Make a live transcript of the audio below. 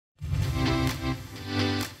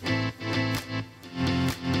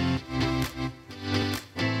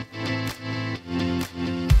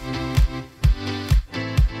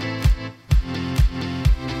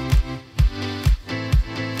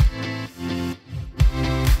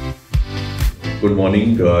Good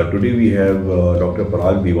morning. Today we have Dr.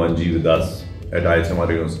 Parag Diwan ji with us at IIHMR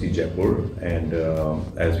University, Jaipur. And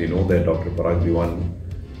as we know that Dr. Parag Diwan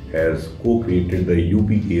has co-created the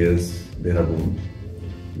UPKS Dehradun,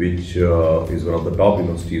 which is one of the top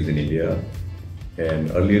universities in India. And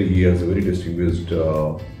earlier he has a very distinguished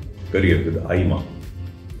career with IIMA.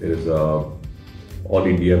 There is a All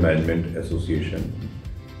India Management Association.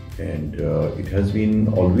 And it has been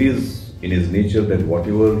always in his nature that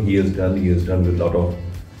whatever he has done with a lot of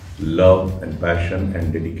love and passion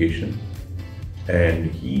and dedication.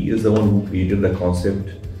 And he is the one who created the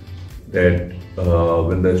concept that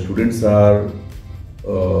when the students are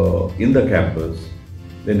in the campus,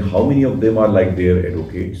 then how many of them are like their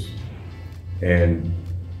advocates and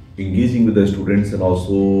engaging with the students, and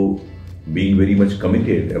also being very much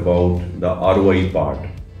committed about the ROI part,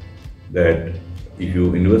 that if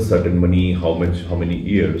you invest certain money, how many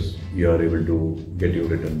years you are able to get your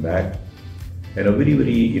return back. And a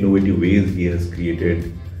very innovative ways he has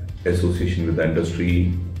created association with the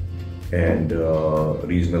industry and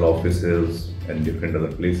regional offices and different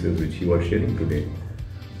other places which he was sharing today.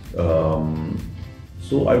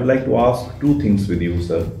 So I would like to ask two things with you,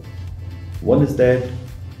 sir. One is that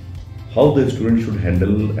how the students should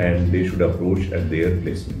handle and they should approach at their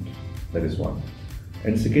placement. That is one.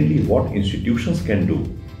 And secondly, what institutions can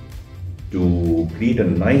do to create a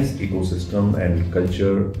nice ecosystem and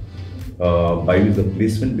culture by which the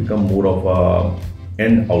placement become more of a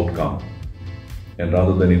end outcome, and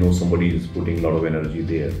rather than somebody is putting a lot of energy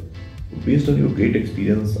there. Based on your great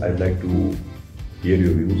experience, I'd like to hear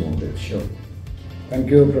your views on that. Sure. Thank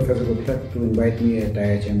you, Professor Gupta, to invite me at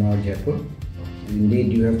IIHMR Jaipur. And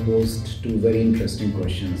indeed, you have posed two very interesting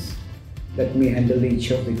questions. Let me handle each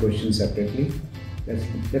of the questions separately.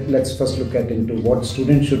 Let's first look at into what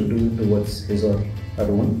students should do towards his or her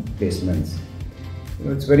own placements.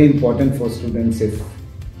 It's very important for students if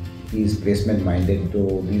he is placement minded,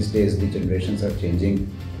 though these days the generations are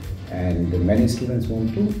changing and many students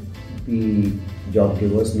want to be job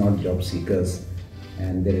givers, not job seekers.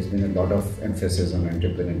 And there has been a lot of emphasis on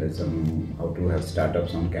entrepreneurialism, how to have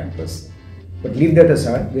startups on campus. But leave that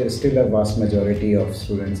aside, there is still a vast majority of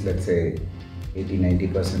students, let's say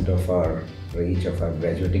 80–90% of each of our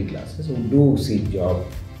graduating classes, who do seek job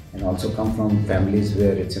and also come from families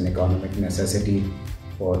where it's an economic necessity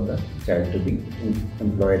for the child to be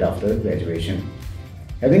employed after graduation.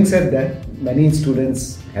 Having said that, many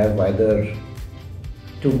students have either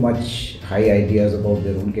too much high ideas about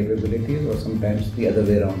their own capabilities, or sometimes the other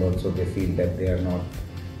way around also, they feel that they are not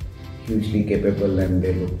hugely capable and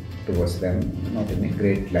they look towards them not in a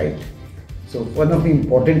great light. So one of the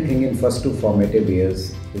important thing in first two formative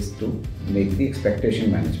years is to make the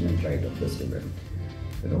expectation management right of the student.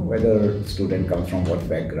 Whether student comes from what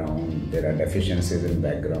background, there are deficiencies in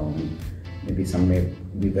background, maybe some may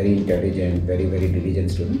be very intelligent, very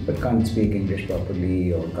diligent student, but can't speak English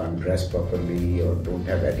properly or can't dress properly or don't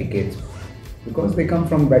have etiquette because they come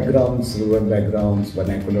from backgrounds, rural backgrounds,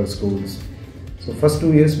 vernacular schools. So first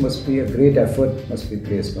 2 years must be a great effort, must be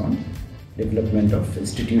placed on development of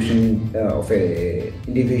institution of a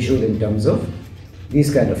individual in terms of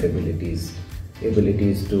these kind of abilities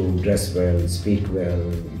to dress well, speak well,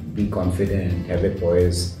 be confident, have a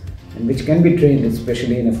poise, and which can be trained,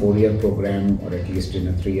 especially in a 4-year program or at least in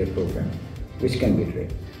a 3-year program, which can be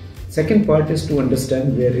trained. Second part is to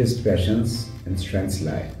understand where his passions and strengths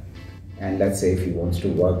lie. And let's say if he wants to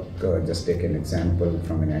work, just take an example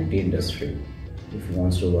from an IT industry. If he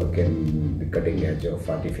wants to work in the cutting edge of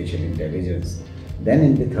artificial intelligence, then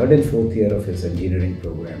in the 3rd and 4th year of his engineering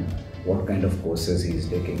program, what kind of courses he is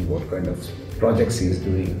taking, what kind of projects he is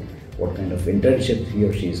doing, what kind of internships he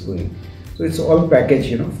or she is doing. So it's all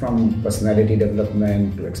package, from personality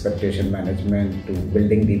development to expectation management to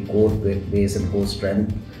building the core base and core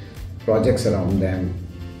strength, projects around them,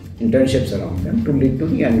 internships around them to lead to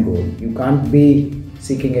the end goal. You can't be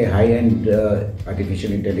seeking a high-end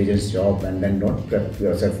artificial intelligence job and then not prep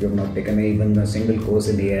yourself. You have not taken even a single course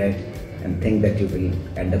in AI and think that you will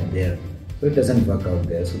end up there. So it doesn't work out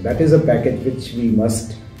there. So that is a package which we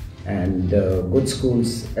must, and good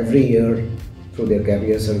schools every year through their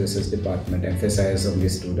career services department emphasize on the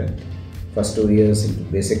student. First 2 years into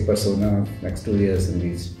basic persona, next 2 years in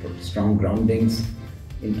these strong groundings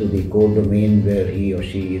into the core domain where he or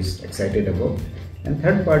she is excited about. And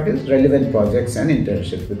third part is relevant projects and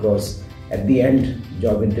internships, because at the end,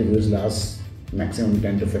 job interviews last maximum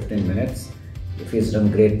 10 to 15 minutes. If he has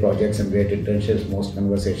done great projects and great internships, most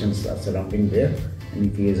conversations are surrounding there. And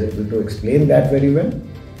if he is able to explain that very well,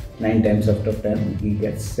 9 times out of 10, he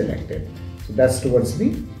gets selected. So that's towards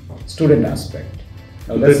the student aspect.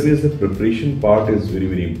 So that means the preparation part is very,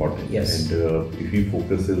 very important. Yes. And if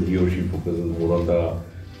he or she focuses more on the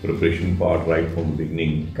preparation part right from the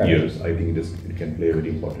beginning years, I think it can play a very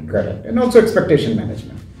important role. Correct. And also expectation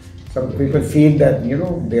management. Some people feel that,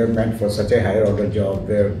 they are meant for such a higher order job,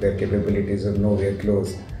 their capabilities are nowhere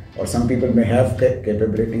close. Or some people may have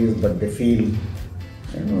capabilities, but they feel,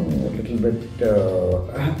 a little bit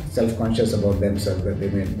self-conscious about themselves that they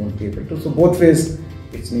won't be able to. So both ways,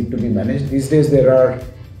 it needs to be managed. These days there are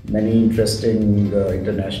many interesting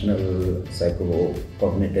international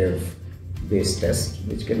psycho-cognitive based tests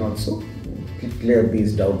which can also clear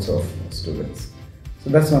these doubts of students. So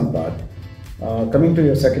that's one part. Coming to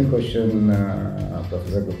your second question,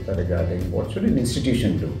 Professor Gupta, regarding what should an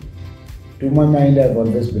institution do? To my mind, I've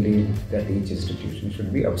always believed that each institution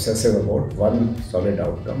should be obsessive about one solid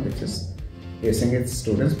outcome, which is placing its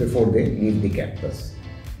students before they leave the campus.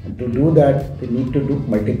 And to do that, they need to do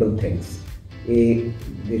multiple things. They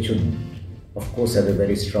should, of course, have a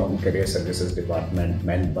very strong career services department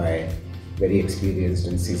manned by very experienced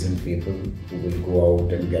and seasoned people who will go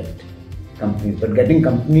out and get companies. But getting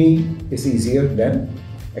company is easier than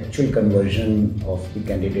actual conversion of the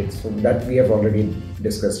candidates. So that we have already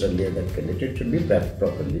discussed earlier, that candidate should be prepped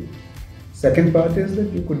properly. Second part is that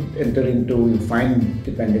you could enter into, you find,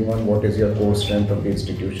 depending on what is your core strength of the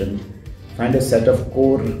institution, find a set of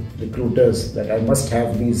core recruiters that I must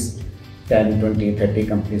have these 10, 20, 30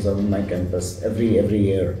 companies on my campus every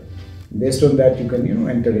year. Based on that, you can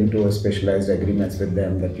enter into a specialized agreements with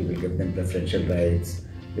them that you will give them preferential rights,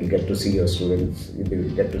 you'll get to see your students, you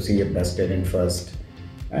will get to see your best talent first.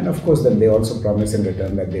 And of course, then they also promise in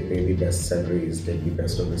return that they pay the best salaries, take the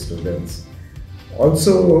best of the students.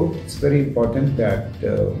 Also, it's very important that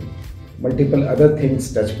multiple other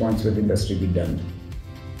things, touch points with industry be done.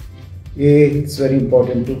 It's very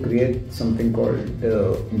important to create something called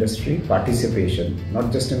industry participation,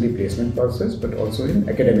 not just in the placement process, but also in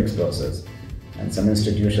academics process. And some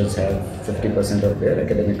institutions have 50% of their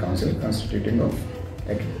academic council constituting of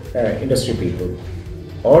industry people.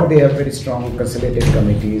 Or they have very strong consultative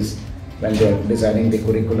committees when they are designing the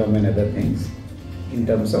curriculum and other things in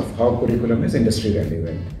terms of how curriculum is industry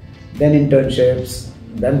relevant. Then internships,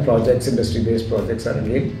 then projects, industry-based projects are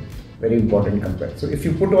again very important compared. So if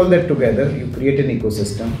you put all that together, you create an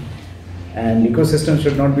ecosystem, and ecosystem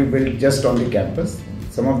should not be built just on the campus.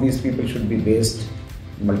 Some of these people should be based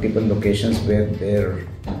in multiple locations where there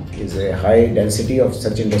is a high density of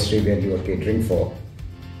such industry where you are catering for.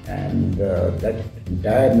 And that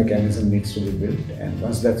entire mechanism needs to be built, and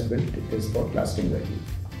once that's built, it is about lasting value.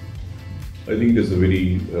 I think it's a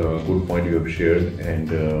very good point you have shared,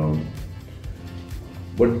 and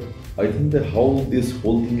but I think that how this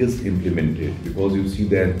whole thing is implemented, because you see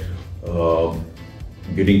that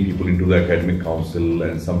getting people into the academic council,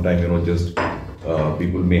 and sometimes just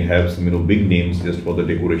people may have some big names just for the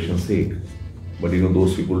decoration's sake, but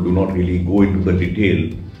those people do not really go into the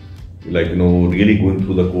detail, like really going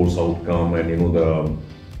through the course outcome and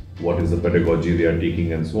what is the pedagogy they are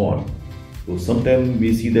taking and so on. So sometimes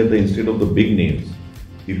we see that instead of the big names,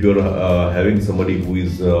 if you're having somebody who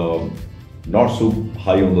is not so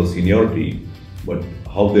high on the seniority, but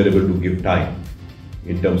how they're able to give time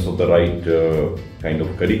in terms of the right kind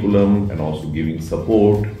of curriculum, and also giving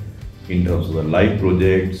support in terms of the live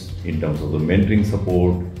projects, in terms of the mentoring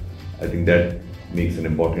support, I think that makes an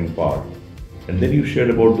important part. And then you shared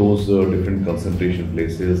about those different concentration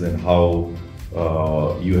places and how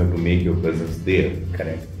you have to make your presence there.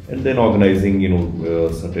 Correct. And then organizing,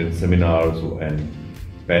 certain seminars and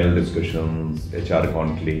panel discussions, HR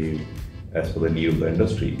conclave, as per the need of the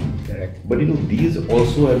industry. Correct. But these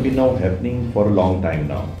also have been now happening for a long time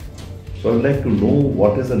now. So I'd like to know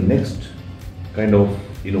what is the next kind of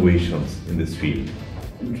innovations in this field.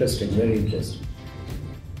 Interesting, very interesting.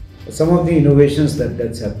 Some of the innovations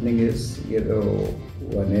that's happening is,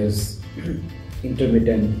 one is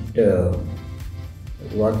intermittent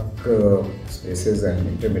work spaces and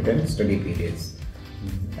intermittent study periods.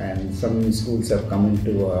 And some schools have come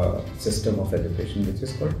into a system of education which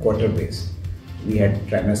is called quarter-based. We had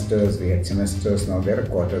trimesters, we had semesters, now there are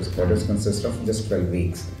quarters. Quarters consist of just 12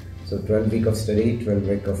 weeks. So 12 weeks of study, 12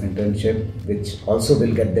 weeks of internship, which also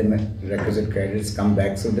will get them requisite credits, come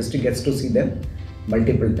back. So district gets to see them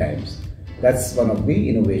multiple times. That's one of the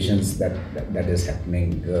innovations that is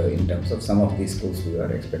happening in terms of some of these schools who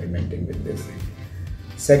are experimenting with this.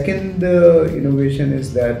 Second innovation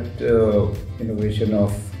is that innovation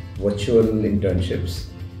of virtual internships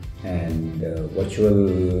and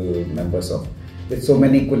virtual members of, with so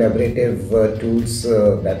many collaborative tools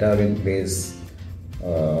that are in place,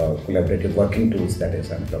 collaborative working tools, that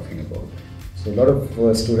is I'm talking about. So a lot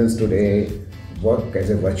of students today work as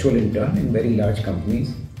a virtual intern in very large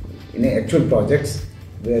companies, in actual projects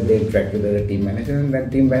where they interact with other team managers, and then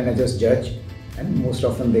team managers judge, and most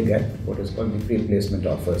often they get what is called the pre-placement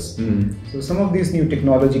offers. So some of these new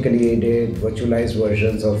technologically aided, virtualized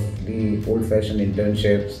versions of the old-fashioned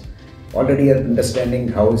internships already are understanding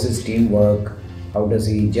how is his team work, how does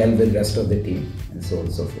he gel with the rest of the team, and so on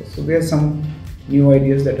and so forth. So there are some new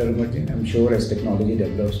ideas that are emerging. I'm sure as technology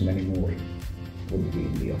develops, many more would be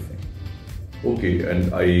in the offering. Okay,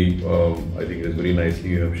 and I think it's very nicely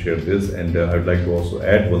you have shared this, and I'd like to also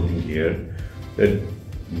add one thing here, that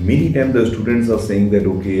many times the students are saying that,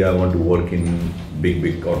 okay, I want to work in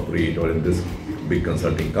big corporate or in this big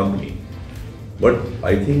consulting company. But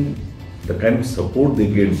I think the kind of support they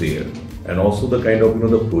get there and also the kind of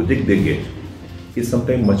the project they get is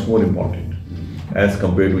sometimes much more important as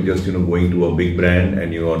compared to just going to a big brand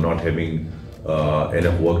and you are not having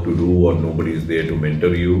enough work to do or nobody is there to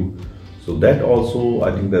mentor you. So that also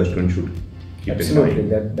I think the student should keep Absolutely,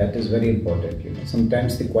 in mind. that is very important.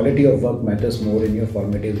 Sometimes the quality of work matters more in your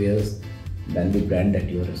formative years than the brand that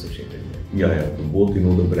you are associated with. Yeah. So both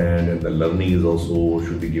the brand and the learning is also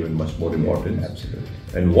should be given much more importance. Absolutely.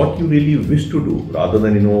 And what you really wish to do, rather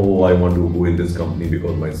than oh, I want to go in this company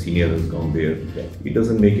because my senior has gone there. Yeah. It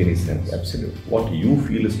doesn't make any sense. Absolutely. What you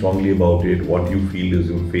feel strongly about it, what you feel is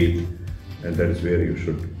your faith, and that is where you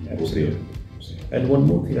should go there. And one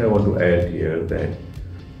more thing I want to add here, that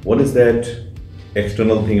what is that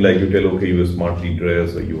external thing, like you tell, okay, you are smartly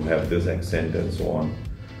dressed or you have this accent and so on.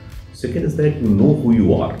 Second is that you know who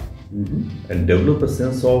you are and develop a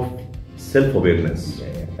sense of self-awareness.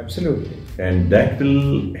 Yeah, absolutely. And that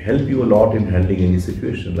will help you a lot in handling any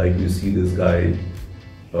situation. Like you see this guy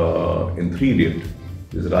in 3 Idiots,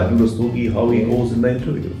 this Raju Rastogi, how he goes in the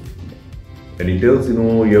interview. And he tells,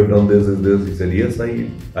 you have done this, this. He said, yes,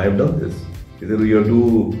 I have done this. He said, you are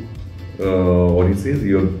too, what he says,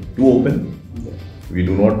 you are too open. We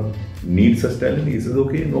do not need such talent. He says,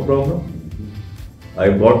 okay, no problem. I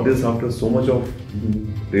got this after so much of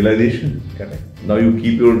realization. Correct. Now you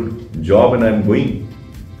keep your job and I am going.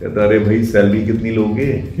 Salary kitni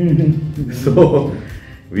loge? So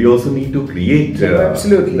we also need to create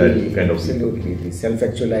absolutely, that kind of absolutely. The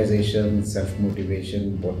self-actualization,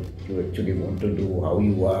 self-motivation, what you actually want to do, how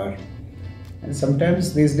you are. And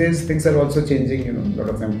sometimes these days things are also changing. A lot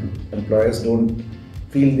of employers don't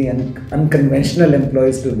feel the unconventional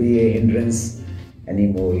employees to be a hindrance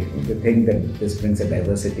anymore. They think that this brings a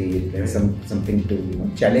diversity, it brings something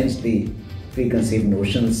to challenge the preconceived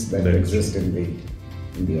notions that exist in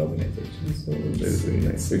the organization. So it's very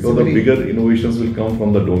nice. Because the bigger innovations will come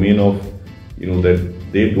from the domain of that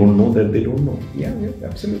they don't know that they don't know. Yeah,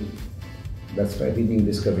 absolutely. That's why the new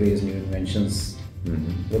discoveries, new inventions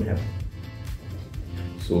would happen.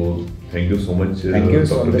 So thank you so much. Thank you.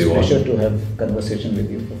 It's always a pleasure to have conversation with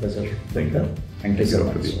you, Professor. Thank you. Thank you so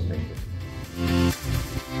much. Thank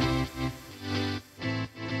you.